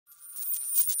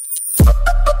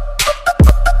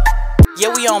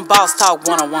Yeah, we on Boss Talk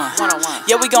 101.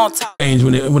 Yeah, we gonna talk.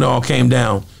 When it all came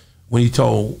down, when he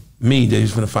told me that he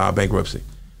was going to file bankruptcy.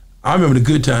 I remember the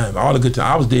good time, all the good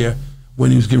time. I was there when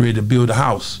he was getting ready to build a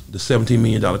house, the $17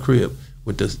 million crib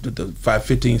with the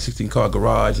 15, 16 car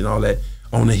garage and all that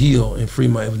on the hill in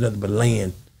Fremont. It was nothing but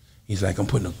land. He's like,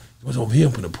 what's over here?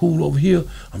 I'm putting a pool over here.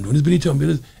 I'm doing this, I'm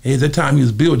doing this. And at that time he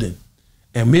was building.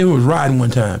 And me and him was riding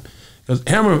one time. Because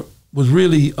Hammer was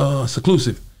really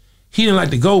seclusive. He didn't like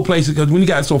to go places because when he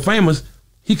got so famous,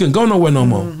 he couldn't go nowhere no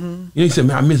more. He said,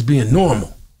 man, I miss being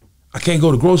normal. I can't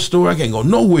go to the grocery store. I can't go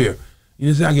nowhere.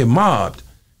 I get mobbed.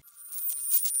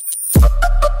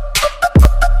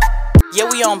 Yeah,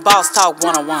 we on Boss Talk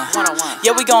 101.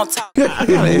 Yeah, we gonna talk.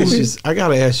 I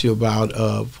gotta ask you about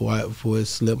before it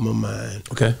slipped my mind.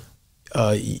 Okay.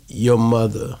 Your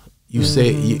mother. You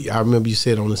said I remember you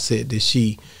said on the set that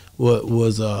she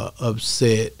was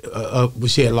upset.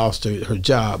 She had lost her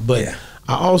job, but yeah.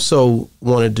 I also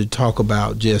wanted to talk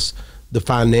about just the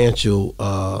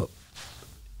financial.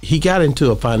 He got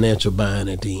into a financial bind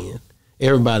at the end.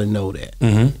 Everybody know that.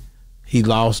 He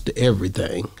lost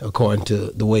everything according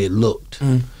to the way it looked.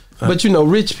 But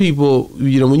rich people,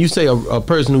 when you say a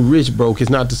person who rich broke, it's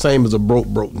not the same as a broke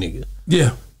nigga.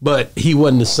 Yeah. But he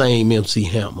wasn't the same MC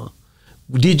Hammer.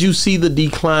 Did you see the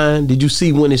decline? Did you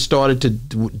see when it started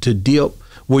to dip?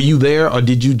 Were you there or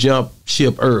did you jump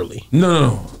ship early?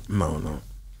 No.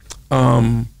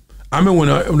 I remember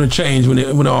when it changed, when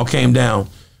it all came down,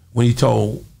 when he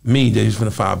told me that he was going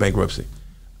to file bankruptcy.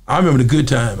 I remember the good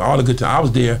time, all the good time. I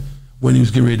was there when he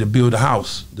was getting ready to build a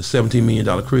house, the $17 million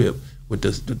crib with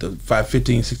the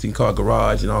 15, 16 car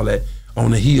garage and all that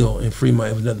on the hill in Fremont.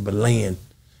 It was nothing but land.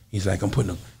 He's like,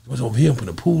 what's over here? I'm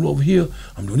putting a pool over here.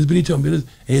 I'm doing this, I'm doing this.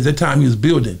 And at that time he was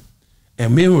building.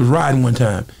 And me and him was riding one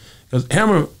time. Because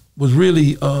Hammer was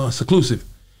really seclusive.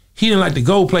 He didn't like to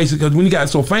go places because when he got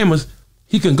so famous,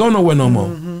 he couldn't go nowhere no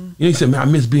more. He said, man, I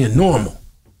miss being normal.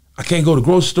 I can't go to the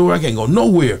grocery store. I can't go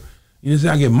nowhere.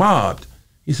 I get mobbed.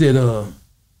 He said, what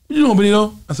you doing,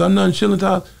 Benito? I said, I'm nothing, chilling,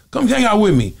 Todd. Come hang out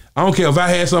with me. I don't care if I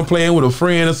had something playing with a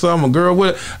friend or something, a girl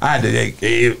with it. I had to,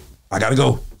 hey, I got to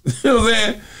go. You know what I'm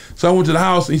saying? So I went to the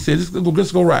house and he said,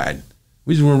 let's go riding.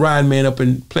 We just went riding, man, up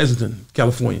in Pleasanton,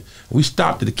 California. We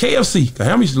stopped at the KFC, because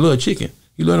Hammer used to love chicken.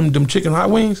 He loved them chicken hot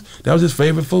wings. That was his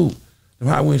favorite food, them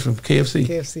hot wings from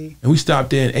KFC. And we stopped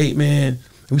there and ate, man.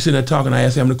 And we sitting there talking. I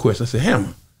asked him the question. I said,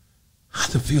 Hammer,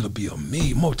 how's it feel to be a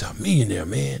multi-millionaire,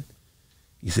 man?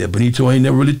 He said, Benito, I ain't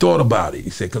never really thought about it.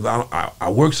 He said, because I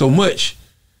work so much,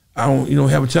 I don't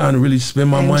have a time to really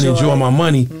spend my money, enjoy my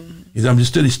money. He said, I'm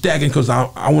just steady stacking because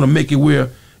I want to make it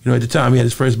where, at the time he had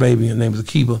his first baby, her name was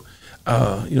Akiba.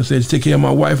 Said to take care of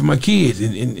my wife and my kids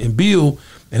and build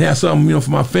and have something,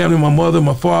 for my family, my mother,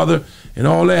 my father, and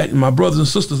all that, and my brothers and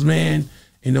sisters, man.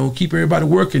 Keep everybody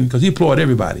working because he employed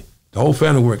everybody. The whole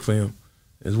family worked for him,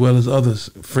 as well as others,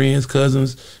 friends,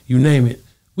 cousins, you name it.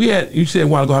 We had, you said a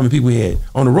while ago how many people we had.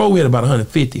 On the road, we had about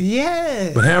 150.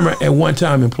 Yeah. But Hammer at one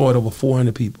time employed over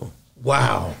 400 people.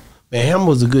 Wow. Man, Hammer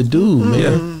was a good dude, man.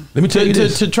 Yeah. Let me tell you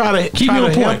this. To try to keep me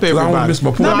on point, because I don't want to miss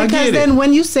my point. No, because then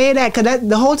when you say that, because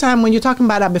the whole time when you're talking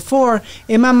about that before,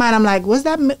 in my mind, I'm like, was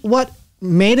that what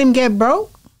made him get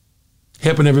broke?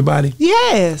 Helping everybody?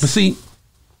 Yes. But see,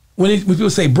 when people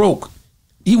say broke,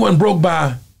 he wasn't broke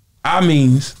by our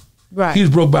means. Right. He was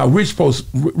broke by rich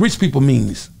people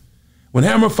means. When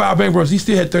Hammer filed bankruptcy, he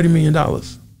still had $30 million. And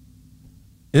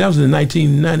that was in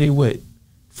 1990,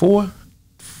 four.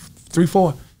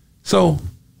 So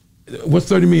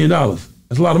what's $30 million?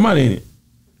 That's a lot of money in it.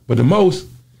 But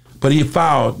but he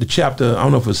filed the chapter, I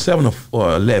don't know if it was 7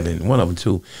 or 11, one of them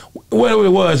two. Whatever it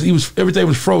was, everything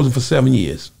was frozen for 7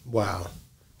 years. Wow.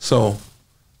 So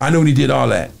I knew he did all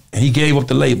that. And he gave up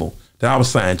the label that I was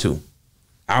signed to.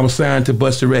 I was signed to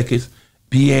Buster Records.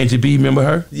 B. Angie B, remember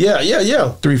her? Yeah.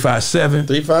 357.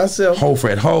 Ho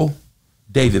Fred Ho.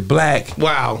 David Black.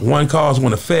 Wow. One Cause,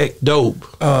 One Effect. Dope.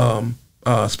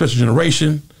 Special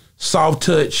Generation. Soft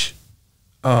Touch.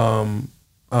 It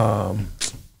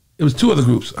was 2 other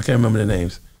groups. I can't remember their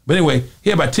names. But anyway, he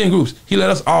had about 10 groups. He let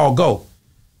us all go.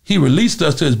 He released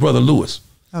us to his brother Lewis.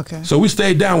 Okay. So we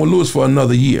stayed down with Lewis for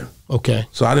another year. Okay.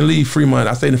 So I didn't leave Fremont.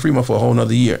 I stayed in Fremont for a whole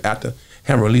another year after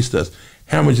Hammer released us.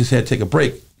 Hammer just had to take a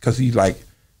break because he's like,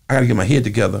 I got to get my head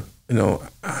together.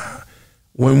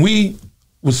 When we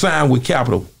was signed with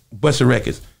Capitol, Buster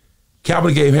Records,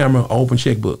 Capitol gave Hammer an open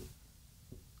checkbook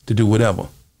to do whatever.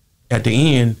 At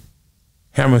the end,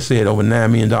 Hammer said over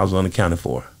 $9 million unaccounted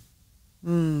for.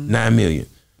 $9 million.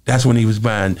 That's when he was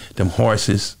buying them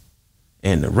horses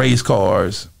and the race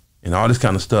cars and all this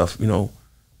kind of stuff,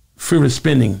 frivolous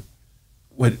spending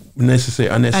what unnecessary.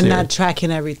 And not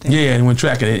tracking everything. Yeah, and when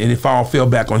tracking it, and it all fell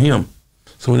back on him.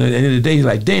 So at the end of the day, he's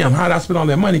like, damn, how did I spend all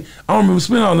that money? I don't remember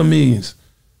spending all the millions.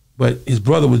 But his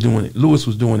brother was doing it. Lewis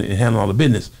was doing it and handling all the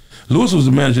business. Lewis was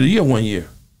the manager of the year one year.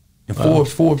 And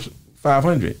Forbes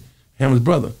 500. Him, his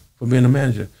brother, for being the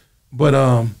manager. But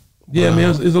yeah,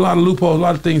 man, there's a lot of loopholes, a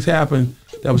lot of things happened.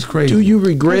 That was crazy. Do you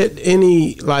regret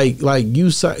any, like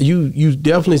you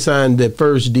definitely signed that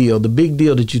first deal, the big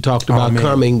deal that you talked about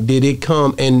coming. Did it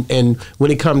come, and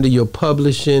when it come to your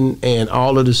publishing and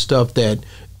all of the stuff that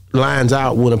lines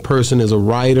out when a person is a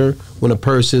writer, when a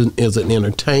person is an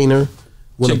entertainer,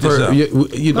 when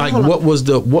what was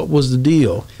the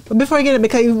deal? But before I get it,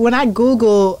 because when I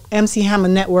Google MC Hammer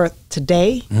net worth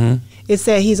today, it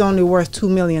said he's only worth $2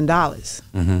 million.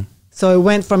 So it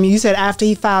went from, you said after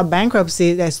he filed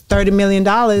bankruptcy, that's $30 million.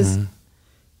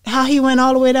 How he went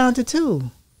all the way down to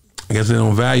 2? I guess they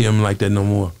don't value him like that no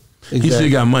more. Exactly. He still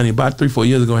got money. About 3-4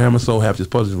 years ago, Hammer sold half his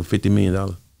publishing for $50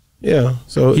 million. Yeah,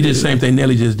 so he did the same thing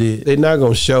Nelly just did. They're not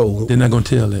gonna show. They're not gonna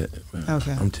tell that.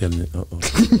 Okay, I'm telling it.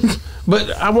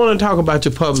 But I want to talk about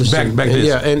your publishing. Back this.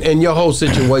 Yeah, and your whole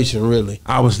situation really.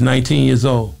 I was 19 years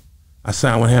old. I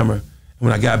signed with Hammer. And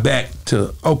when I got back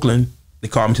to Oakland, they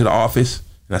called me to the office,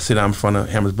 and I sit down in front of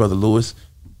Hammer's brother Lewis.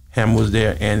 Hammer was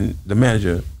there, and the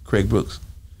manager Craig Brooks.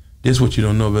 This is what you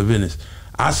don't know about business.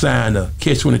 I signed a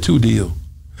Catch-22 deal.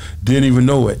 Didn't even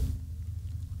know it.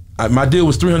 My deal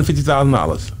was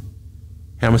 $350,000.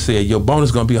 Hammer said, your bonus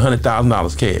is going to be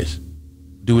 $100,000 cash.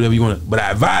 Do whatever you want to. But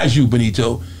I advise you,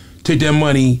 Benito, take that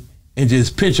money and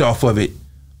just pinch off of it.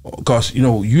 Because, you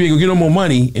know, you ain't going to get no more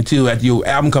money until after your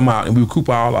album come out and we recoup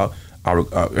all our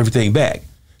everything back.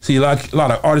 See, a lot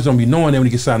of artists don't be knowing that when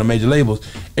you get signed to major labels.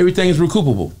 Everything is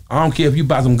recoupable. I don't care if you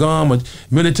buy some gum or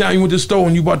the time you went to the store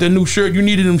and you bought that new shirt, you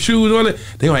needed them shoes, all that.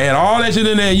 They going to add all that shit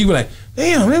in there and you be like,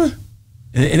 damn, man.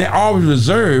 And they always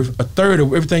reserve a third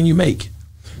of everything you make.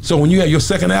 So when you have your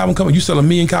second album coming, you sell 1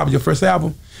 million copies of your first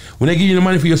album. When they give you the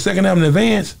money for your second album in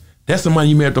advance, that's the money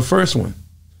you made at the first one.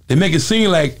 They make it seem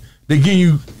like they give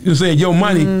you saying your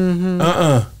money.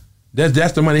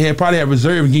 That's the money they probably have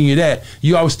reserved and giving you that.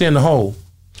 You always stay in the hole.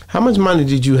 How much money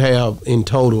did you have in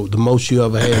total? The most you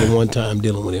ever had in one time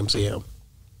dealing with MCM?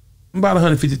 About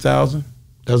 $150,000.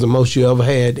 That was the most you ever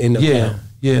had in the account?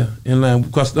 Yeah, in line.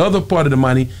 Because the other part of the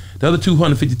money, the other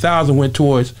 $250,000 went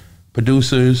towards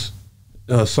producers,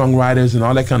 songwriters, and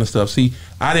all that kind of stuff. See,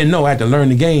 I didn't know. I had to learn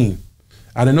the game.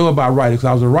 I didn't know about writing because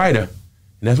I was a writer. And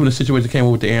that's when the situation came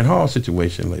up with the Aaron Hall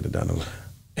situation later down the line.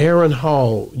 Aaron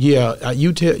Hall,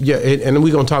 and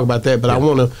we're gonna talk about that. But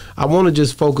I wanna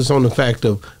just focus on the fact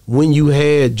of when you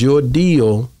had your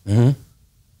deal.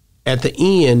 At the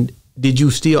end, did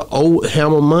you still owe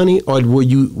Hammer money, or were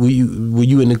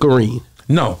you in the green?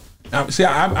 No. See,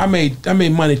 I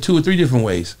made money 2 or 3 different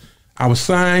ways. I was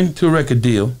signed to a record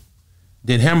deal.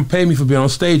 Then Hammer paid me for being on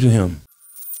stage with him.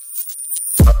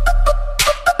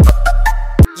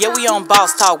 Yeah, we on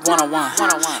Boss Talk 101.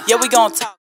 Yeah, we gonna talk.